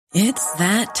It's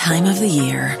that time of the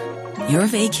year. Your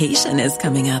vacation is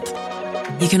coming up.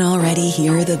 You can already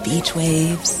hear the beach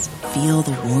waves, feel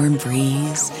the warm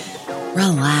breeze,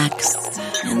 relax,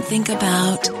 and think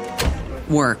about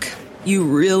work. You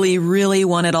really, really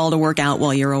want it all to work out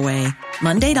while you're away.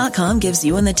 Monday.com gives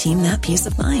you and the team that peace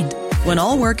of mind. When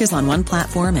all work is on one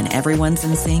platform and everyone's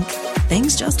in sync,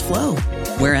 things just flow.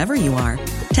 Wherever you are,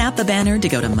 tap the banner to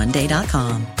go to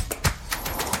Monday.com.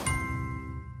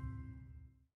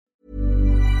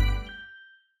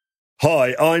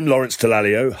 Hi, I'm Lawrence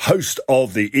Dallaglio, host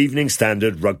of the Evening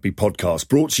Standard Rugby Podcast,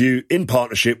 brought to you in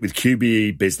partnership with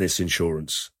QBE Business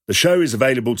Insurance. The show is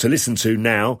available to listen to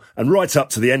now and right up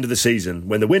to the end of the season,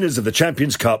 when the winners of the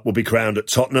Champions Cup will be crowned at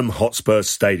Tottenham Hotspur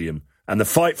Stadium, and the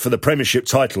fight for the Premiership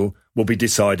title will be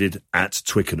decided at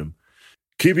Twickenham.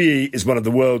 QBE is one of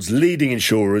the world's leading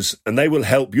insurers, and they will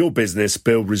help your business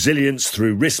build resilience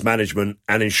through risk management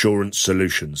and insurance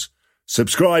solutions.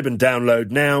 Subscribe and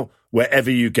download now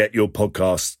wherever you get your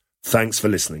podcasts. Thanks for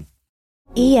listening.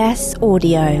 ES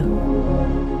Audio.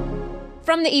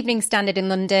 From the Evening Standard in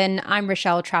London, I'm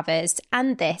Rochelle Travers,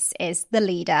 and this is The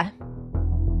Leader.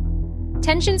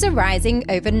 Tensions are rising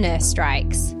over nurse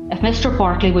strikes. If Mr.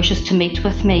 Barclay wishes to meet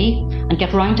with me and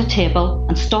get round a table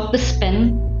and stop the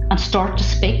spin and start to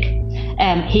speak,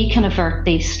 he can avert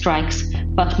these strikes.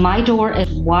 But my door is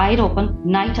wide open,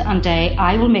 night and day.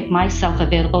 I will make myself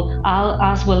available,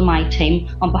 as will my team,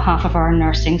 on behalf of our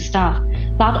nursing staff.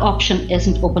 That option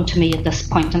isn't open to me at this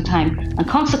point in time, and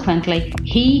consequently,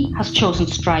 he has chosen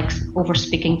strikes over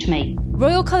speaking to me.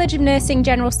 Royal College of Nursing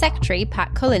General Secretary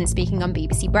Pat Cullen speaking on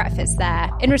BBC Breakfast there,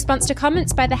 in response to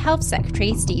comments by the Health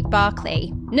Secretary Steve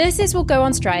Barclay. Nurses will go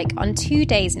on strike on 2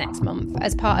 days next month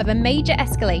as part of a major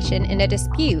escalation in a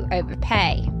dispute over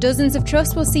pay. Dozens of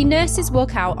trusts will see nurses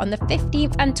walk out on the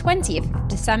 15th and 20th of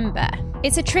December.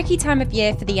 It's a tricky time of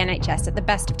year for the NHS at the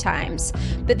best of times,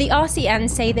 but the RCN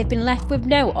say they've been left with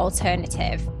no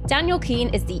alternative. Daniel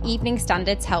Keane is the Evening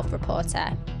Standard's health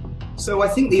reporter. So I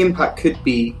think the impact could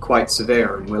be quite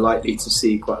severe, and we're likely to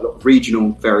see quite a lot of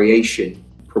regional variation,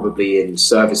 probably in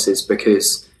services,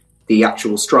 because the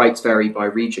actual strikes vary by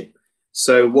region.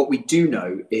 So what we do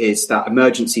know is that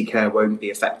emergency care won't be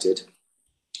affected.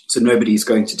 So nobody's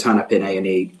going to turn up in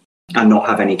A&E and not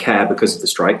have any care because of the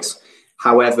strikes.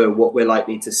 However, what we're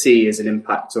likely to see is an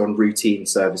impact on routine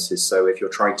services. So if you're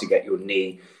trying to get your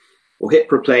knee or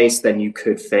hip replaced, then you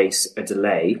could face a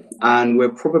delay. And we're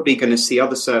probably going to see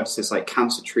other services like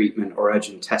cancer treatment or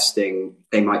urgent testing,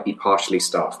 they might be partially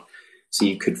staffed. So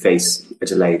you could face a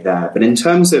delay there. But in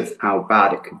terms of how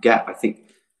bad it could get, I think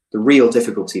the real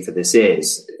difficulty for this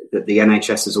is that the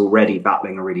NHS is already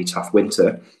battling a really tough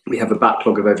winter. We have a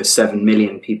backlog of over 7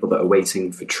 million people that are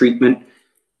waiting for treatment.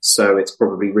 So it's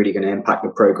probably really going to impact the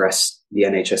progress the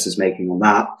NHS is making on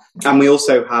that. And we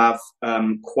also have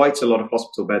quite a lot of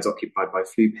hospital beds occupied by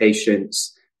flu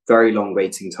patients, very long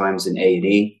waiting times in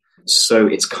A&E. So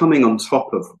it's coming on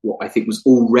top of what I think was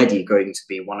already going to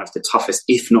be one of the toughest,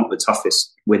 if not the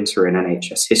toughest, winter in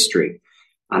NHS history.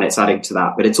 And it's adding to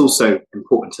that. But it's also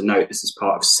important to note this is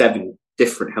part of 7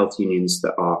 different health unions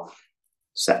that are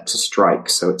set to strike.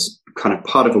 So it's kind of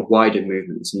part of a wider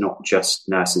movement. It's not just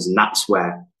nurses. And that's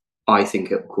where I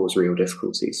think it will cause real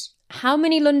difficulties. How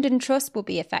many London trusts will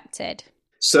be affected?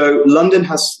 So London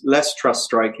has less trust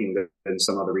striking than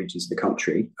some other regions of the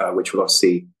country, which will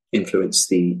obviously influence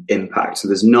the impact. So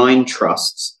there's 9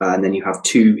 trusts, and then you have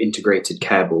 2 integrated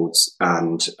care boards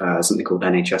and something called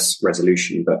NHS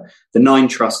Resolution. But the 9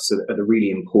 trusts are the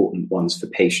really important ones for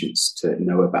patients to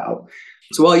know about.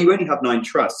 So while you only have 9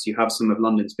 trusts, you have some of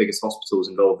London's biggest hospitals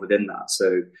involved within that. So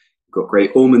you've got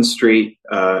Great Ormond Street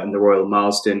and the Royal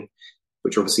Marsden,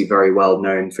 which are obviously very well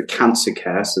known for cancer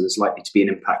care. So there's likely to be an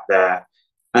impact there.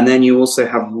 And then you also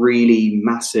have really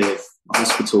massive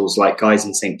hospitals like Guy's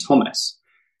and St. Thomas.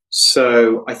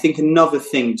 So I think another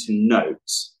thing to note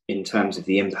in terms of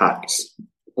the impact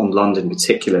on London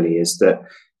particularly is that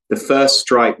the first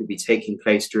strike will be taking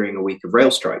place during a week of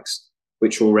rail strikes,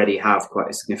 which already have quite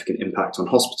a significant impact on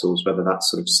hospitals, whether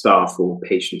that's sort of staff or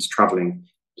patients travelling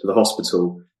to the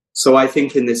hospital. So I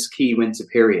think in this key winter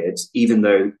period, even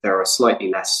though there are slightly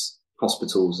less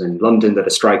hospitals in London that are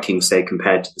striking, say,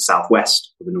 compared to the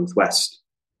southwest or the northwest,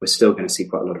 we're still going to see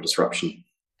quite a lot of disruption.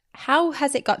 How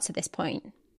has it got to this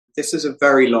point? This is a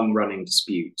very long-running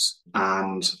dispute,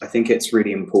 and I think it's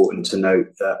really important to note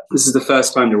that this is the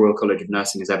first time the Royal College of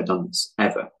Nursing has ever done this,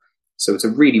 ever. So it's a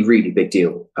really, really big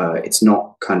deal. It's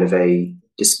not kind of a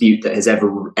dispute that has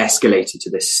ever escalated to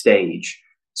this stage.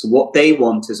 So what they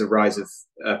want is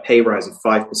a pay rise of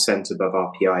 5% above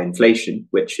RPI inflation,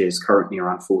 which is currently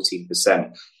around 14%.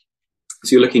 So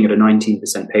you're looking at a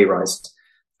 19% pay rise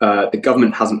The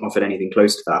government hasn't offered anything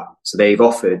close to that. So they've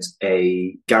offered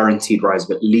a guaranteed rise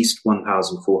of at least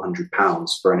 £1,400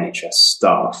 for NHS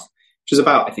staff, which is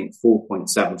about, I think,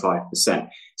 4.75%. So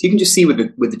you can just see with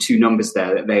the two numbers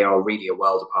there that they are really a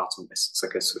world apart on this. It's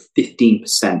like a sort of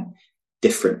 15%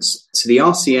 difference. So the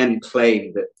RCN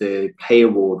claim that the pay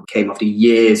award came after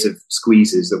years of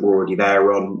squeezes that were already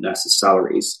there on nurses'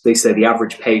 salaries. They say the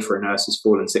average pay for a nurse has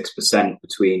fallen 6%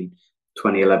 between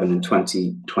 2011 and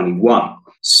 2021.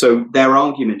 So their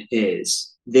argument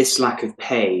is this lack of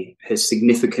pay has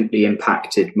significantly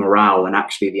impacted morale and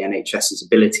actually the NHS's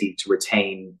ability to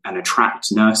retain and attract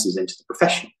nurses into the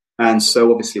profession. And so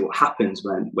obviously what happens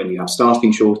when you have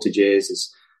staffing shortages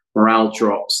is morale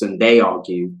drops, and they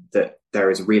argue that there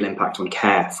is a real impact on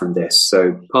care from this.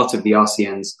 So part of the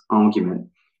RCN's argument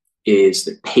is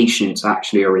that patients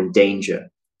actually are in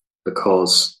danger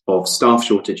because of staff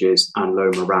shortages and low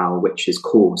morale, which is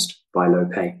caused by low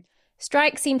pay.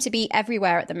 Strikes seem to be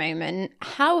everywhere at the moment.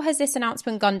 How has this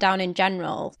announcement gone down in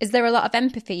general? Is there a lot of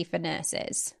empathy for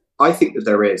nurses? I think that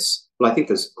there is. Well, I think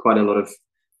there's quite a lot of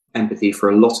empathy for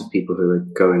a lot of people who are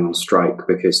going on strike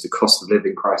because the cost of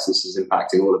living crisis is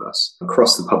impacting all of us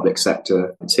across the public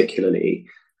sector, particularly.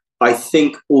 I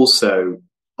think also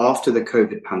after the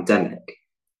COVID pandemic,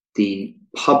 the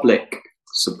public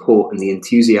support and the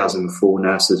enthusiasm for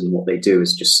nurses and what they do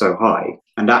is just so high.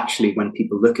 And actually, when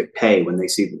people look at pay, when they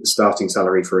see that the starting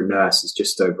salary for a nurse is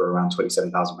just over around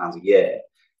 £27,000 a year,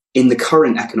 in the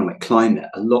current economic climate,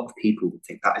 a lot of people would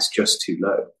think that is just too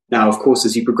low. Now, of course,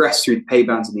 as you progress through the pay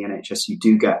bands in the NHS, you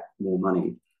do get more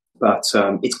money. But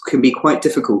it can be quite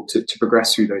difficult to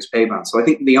progress through those pay bands. So I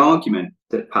think the argument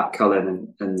that Pat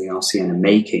Cullen and the RCN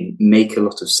are make a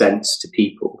lot of sense to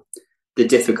people. The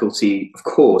difficulty, of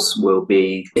course, will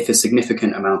be if a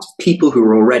significant amount of people who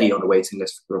are already on a waiting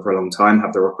list for a long time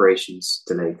have their operations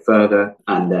delayed further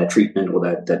and their treatment or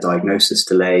their diagnosis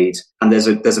delayed, and there's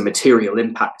a material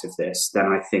impact of this, then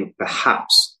I think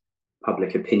perhaps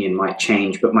public opinion might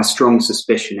change. But my strong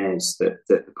suspicion is that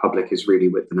the public is really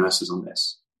with the nurses on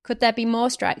this. Could there be more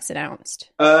strikes announced?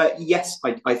 Yes,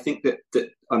 I think that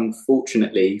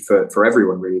unfortunately for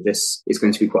everyone, really, this is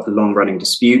going to be quite a long-running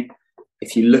dispute.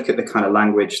 If you look at the kind of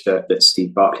language that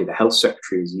Steve Barclay, the health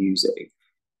secretary, is using,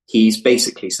 he's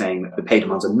basically saying that the pay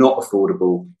demands are not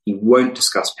affordable. He won't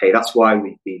discuss pay. That's why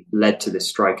we've been led to this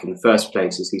strike in the first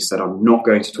place, as he said, I'm not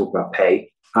going to talk about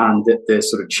pay. And that the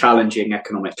sort of challenging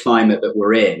economic climate that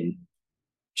we're in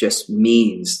just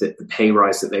means that the pay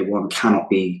rise that they want cannot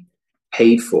be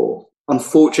paid for.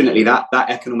 Unfortunately, that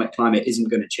economic climate isn't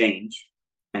going to change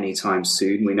anytime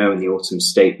soon. We know in the autumn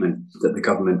statement that the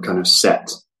government kind of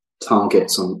set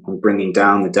targets on bringing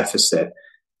down the deficit.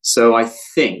 So I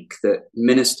think that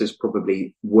ministers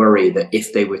probably worry that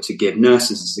if they were to give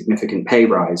nurses a significant pay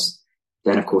rise,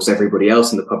 then of course everybody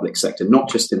else in the public sector,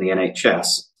 not just in the NHS,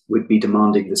 would be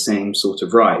demanding the same sort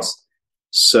of rise.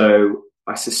 So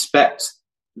I suspect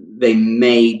they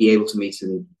may be able to meet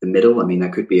in the middle. I mean, there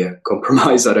could be a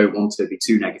compromise. I don't want to be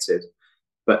too negative,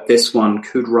 but this one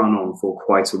could run on for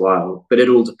quite a while. But it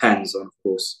all depends on, of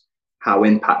course, how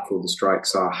impactful the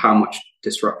strikes are, how much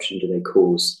disruption do they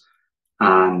cause,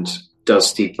 and does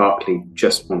Steve Barclay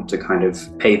just want to kind of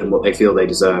pay them what they feel they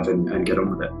deserve and get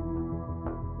on with it?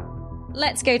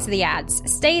 Let's go to the ads.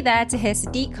 Stay there to hear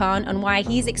Sadiq Khan on why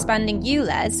he's expanding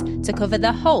ULEZ to cover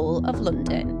the whole of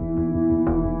London.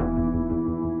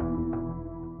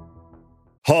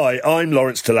 Hi, I'm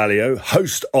Lawrence Dallaglio,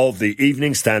 host of the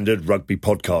Evening Standard Rugby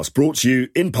Podcast, brought to you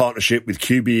in partnership with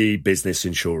QBE Business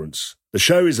Insurance. The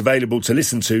show is available to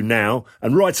listen to now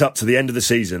and right up to the end of the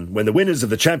season, when the winners of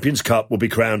the Champions Cup will be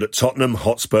crowned at Tottenham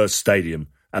Hotspur Stadium,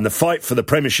 and the fight for the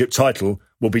Premiership title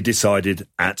will be decided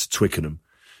at Twickenham.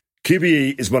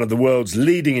 QBE is one of the world's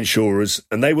leading insurers,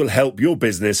 and they will help your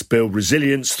business build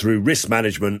resilience through risk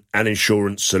management and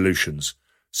insurance solutions.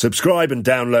 Subscribe and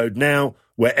download now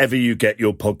wherever you get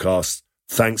your podcasts.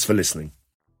 Thanks for listening.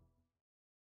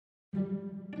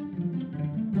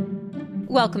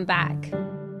 Welcome back.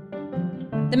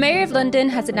 The Mayor of London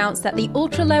has announced that the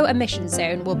ultra-low emission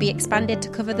zone will be expanded to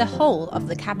cover the whole of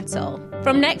the capital.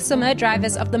 From next summer,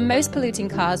 drivers of the most polluting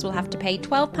cars will have to pay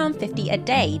 £12.50 a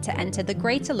day to enter the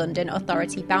Greater London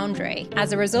Authority boundary.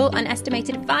 As a result, an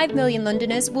estimated 5 million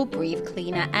Londoners will breathe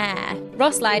cleaner air.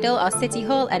 Ross Lydall, our City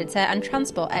Hall editor and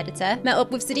transport editor, met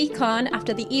up with Sadiq Khan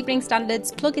after the Evening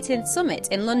Standard's Plug It In Summit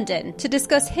in London to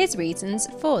discuss his reasons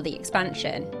for the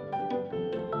expansion.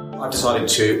 I've decided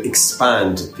to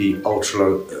expand the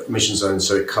ultra-low emission zone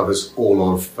so it covers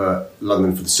all of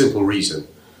London for the simple reason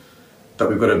that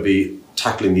we've got to be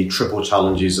tackling the triple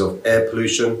challenges of air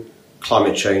pollution,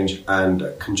 climate change and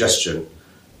congestion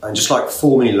And just like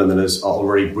 4 million Londoners are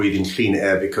already breathing clean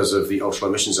air because of the ultra-low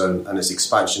emission zone and its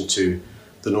expansion to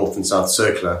the North and South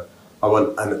Circular, I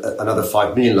want another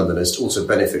 5 million Londoners to also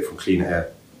benefit from clean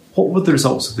air. What were the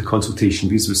results of the consultation?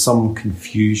 Because there was some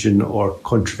confusion or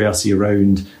controversy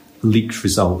around leaked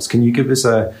results. Can you give us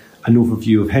an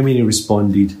overview of how many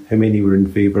responded, how many were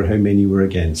in favour, how many were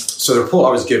against? So the report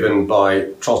I was given by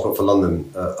Transport for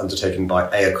London, undertaken by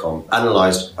AERCOM,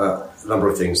 analysed a number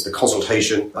of things. The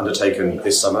consultation undertaken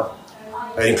this summer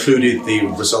included the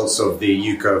results of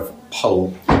the YouGov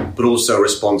poll, but also a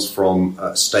response from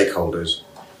stakeholders.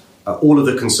 All of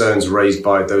the concerns raised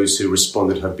by those who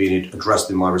responded have been addressed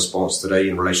in my response today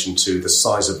in relation to the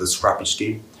size of the scrappage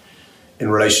scheme, in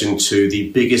relation to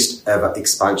the biggest ever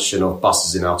expansion of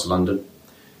buses in Outer London,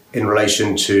 in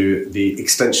relation to the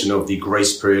extension of the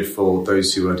grace period for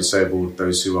those who are disabled,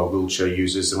 those who are wheelchair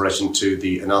users, in relation to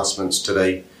the announcements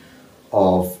today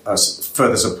of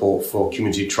further support for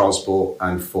community transport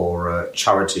and for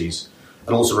charities,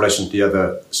 and also in relation to the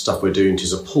other stuff we're doing to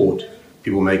support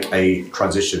people make a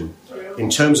transition. In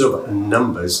terms of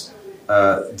numbers,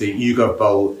 the YouGov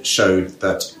poll showed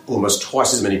that almost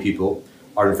twice as many people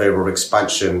are in favour of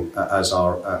expansion as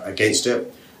are against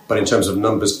it. But in terms of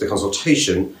numbers, the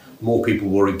consultation, more people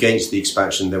were against the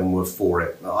expansion than were for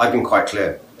it. Now, I've been quite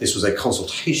clear. This was a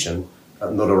consultation,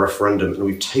 not a referendum, and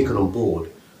we've taken on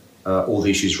board all the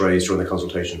issues raised during the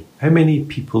consultation. How many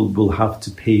people will have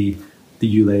to pay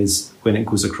the ULEZ when it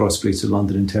goes across Greater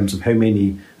London in terms of how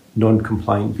many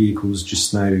non-compliant vehicles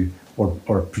just now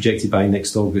or projected by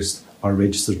next August are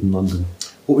registered in London?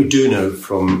 What we do know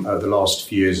from the last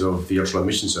few years of the ultra-low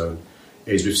emission zone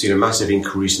is we've seen a massive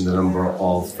increase in the number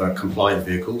of compliant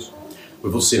vehicles.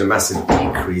 We've also seen a massive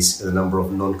decrease in the number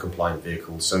of non-compliant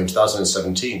vehicles. So in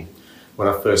 2017, when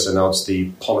I first announced the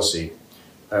policy,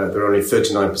 there were only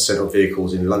 39% of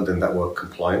vehicles in London that were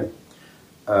compliant.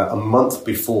 A month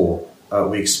before,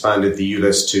 we expanded the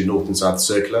ULEZ to North and South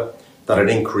Circular. That had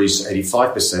increased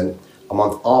 85%. A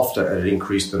month after, it had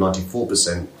increased to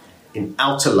 94%. In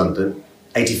Outer London,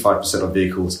 85% of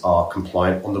vehicles are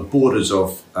compliant. On the borders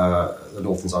of the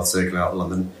North and South Circular out of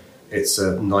London, it's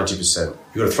 90%. You've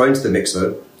got to throw into the mix,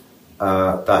 though,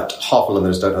 that half of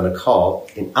Londoners don't own a car.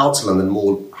 In Outer London,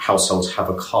 more households have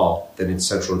a car than in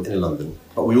Central and Inner London.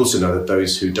 But we also know that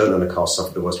those who don't own a car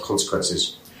suffer the worst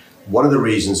consequences. One of the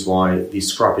reasons why the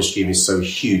scrappage scheme is so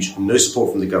huge, no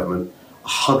support from the government,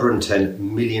 £110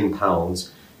 million,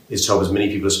 is to help as many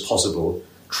people as possible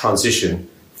transition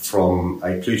from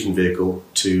a polluting vehicle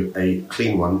to a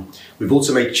clean one. We've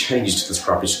also made changes to the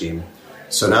scrappage scheme.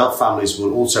 So now families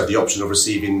will also have the option of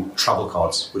receiving travel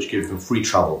cards, which give them free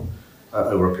travel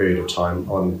over a period of time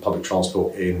on public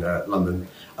transport in London.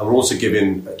 And we're also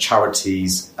giving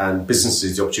charities and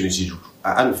businesses the opportunity,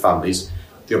 and families,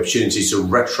 the opportunity to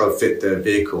retrofit their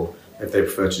vehicle if they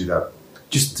prefer to do that.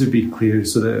 Just to be clear,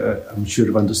 so that I'm sure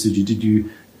I've understood you, did you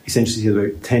essentially say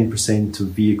about 10% of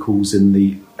vehicles in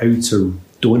the outer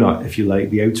donut, if you like,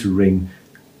 the outer ring,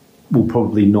 will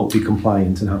probably not be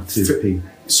compliant and have to pay?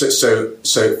 So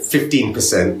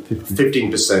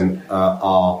 15%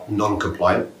 are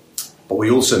non-compliant. But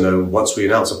we also know once we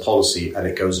announce a policy and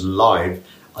it goes live,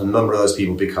 a number of those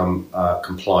people become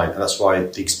compliant. And that's why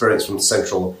the experience from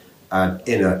Central and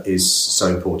Inner is so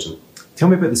important. Tell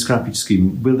me about the scrappage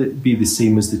scheme. Will it be the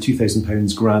same as the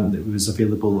 £2,000 grant that was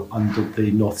available under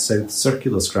the North-South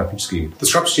Circular scrappage scheme? The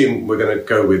scrappage scheme we're going to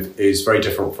go with is very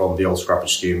different from the old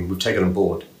scrappage scheme. We've taken on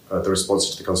board the response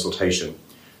to the consultation.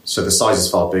 So the size is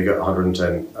far bigger,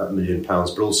 £110 million,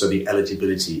 but also the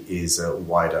eligibility is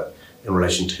wider in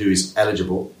relation to who is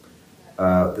eligible,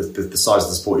 the size of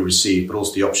the support you receive, but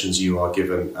also the options you are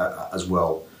given as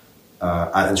well.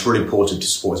 And it's really important to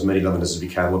support as many Londoners as we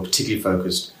can. We're particularly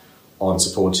focused on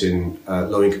supporting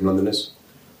low-income Londoners,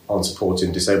 on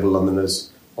supporting disabled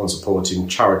Londoners, on supporting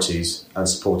charities and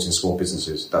supporting small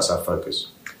businesses. That's our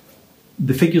focus.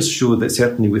 The figures show that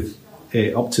certainly with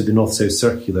up to the North-South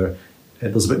Circular,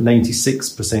 there's about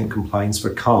 96% compliance for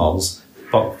cars,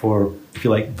 but for, if you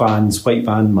like, vans, white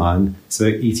van man, it's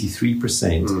about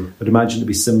 83%. I'd imagine it'd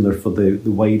be similar for the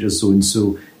wider zone.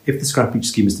 So if the scrappage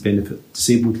scheme is to benefit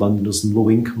disabled Londoners and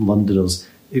low-income Londoners,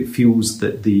 it feels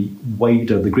that the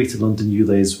Greater London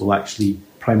ULEZ will actually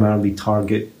primarily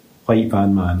target white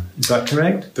van man. Is that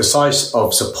correct? The size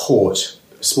of support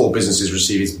small businesses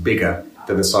receive is bigger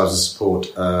than the size of support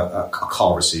a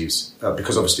car receives,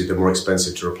 because obviously they're more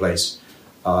expensive to replace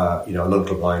a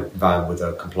non-compliant van with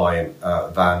a compliant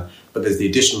van. But there's the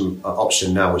additional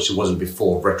option now, which wasn't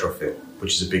before, retrofit,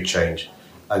 which is a big change.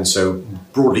 And so,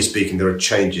 broadly speaking, there are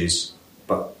changes,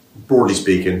 but broadly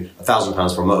speaking,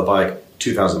 £1,000 for a motorbike,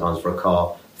 £2,000 for a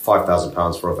car,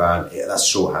 £5,000 for a van, that's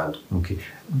shorthand. Okay.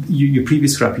 Your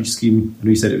previous scrappage scheme, I know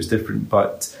you said it was different,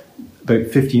 but about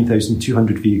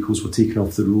 15,200 vehicles were taken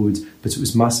off the road, but it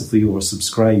was massively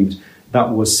oversubscribed.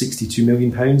 That was £62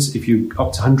 million. If you're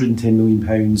up to £110 million,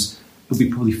 it'll be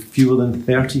probably fewer than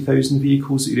 30,000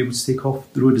 vehicles that you're able to take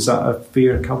off the road. Is that a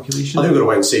fair calculation? I think we're going to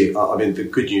wait and see. I mean, the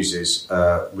good news is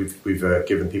we've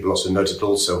given people lots of notice, but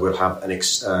also we'll have an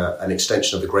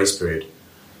extension of the grace period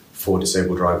for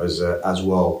disabled drivers as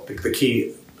well. The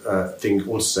key thing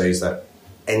also to say is that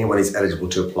anyone is eligible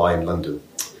to apply in London.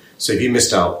 So if you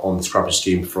missed out on the scrappage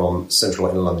scheme from Central or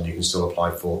Inner London, you can still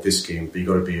apply for this scheme, but you've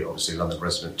got to be obviously a London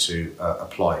resident to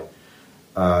apply.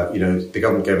 The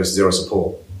government gave us zero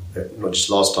support, not just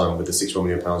last time with the £61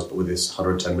 million, but with this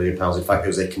 £110 million. In fact, it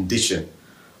was a condition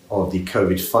of the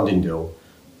COVID funding deal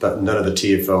that none of the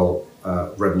TfL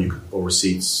revenue or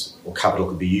receipts or capital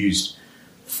could be used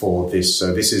for this.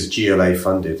 So this is GLA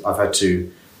funded. I've had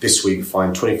to, this week,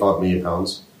 find £25 million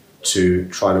to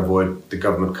try and avoid the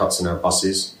government cuts in our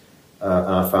buses.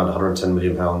 And I found £110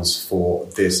 million for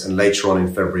this. And later on in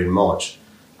February and March,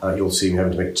 you'll see me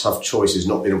having to make tough choices,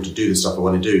 not being able to do the stuff I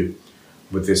want to do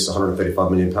with this £135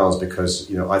 million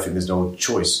because, I think there's no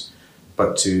choice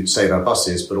but to save our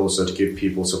buses, but also to give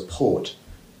people support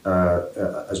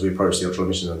as we approach the ultra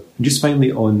emission zone. And just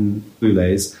finally on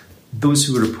ULEZ, those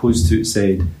who were opposed to it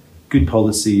said, good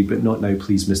policy, but not now,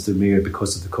 please, Mr. Mayor,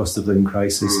 because of the cost of living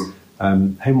crisis.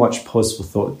 How much positive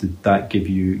thought did that give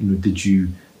you? Did you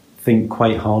think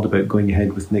quite hard about going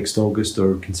ahead with next August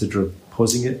or consider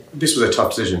pausing it? This was a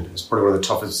tough decision. It's probably one of the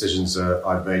toughest decisions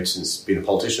I've made since being a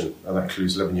politician, and that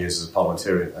includes 11 years as a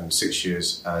parliamentarian and 6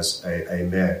 years as a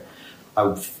mayor.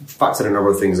 I've factored in a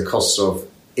number of things, the costs of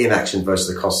inaction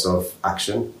versus the costs of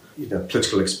action.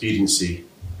 Political expediency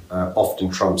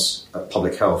often trumps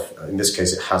public health. In this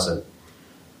case, it hasn't.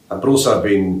 But also I've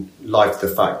been like the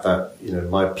fact that,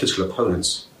 my political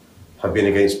opponents have been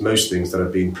against most things that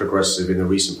have been progressive in the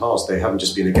recent past. They haven't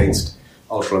just been against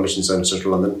ultra emission zone in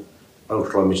central London,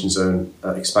 ultra emission zone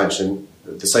expansion.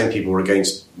 The same people were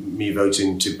against me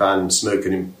voting to ban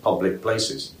smoking in public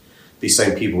places. These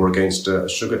same people were against a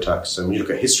sugar tax. And when you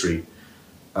look at history,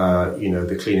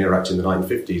 the Clean Air Act in the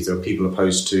 1950s, there were people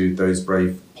opposed to those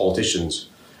brave politicians.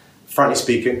 Frankly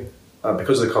speaking,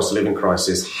 because of the cost of living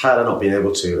crisis, had I not been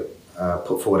able to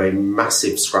put forward a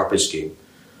massive scrappage scheme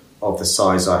of the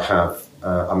size I have,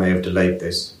 I may have delayed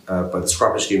this. But the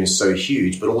scrappage scheme is so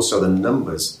huge, but also the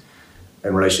numbers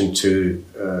in relation to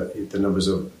the numbers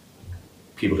of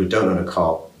people who don't own a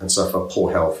car and suffer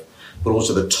poor health, but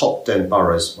also the top 10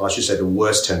 boroughs, well, I should say the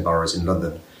worst 10 boroughs in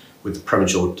London, with the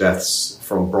premature deaths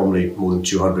from Bromley, more than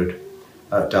 200,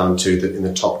 down to in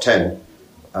the top 10,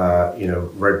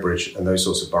 Redbridge and those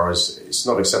sorts of boroughs. It's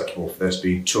not acceptable for there to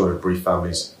be 200 bereaved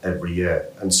families every year.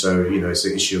 And so, it's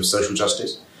an issue of social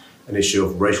justice, an issue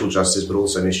of racial justice, but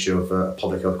also an issue of a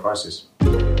public health crisis.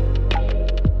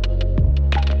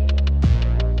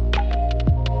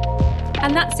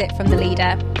 And that's it from The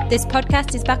Leader. This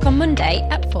podcast is back on Monday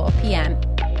at 4 p.m.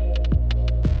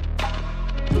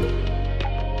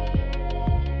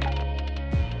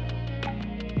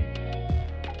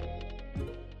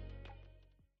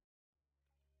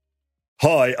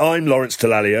 Hi, I'm Lawrence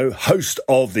Dallaglio, host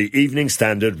of the Evening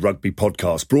Standard Rugby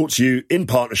Podcast, brought to you in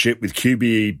partnership with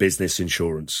QBE Business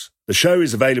Insurance. The show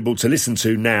is available to listen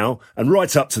to now and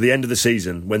right up to the end of the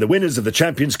season, when the winners of the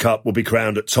Champions Cup will be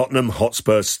crowned at Tottenham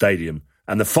Hotspur Stadium,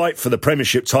 and the fight for the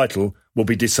Premiership title will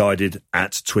be decided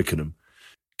at Twickenham.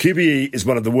 QBE is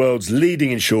one of the world's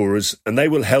leading insurers, and they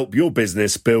will help your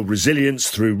business build resilience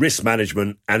through risk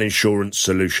management and insurance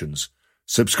solutions.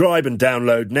 Subscribe and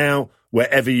download now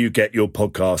wherever you get your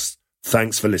podcasts.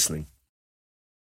 Thanks for listening.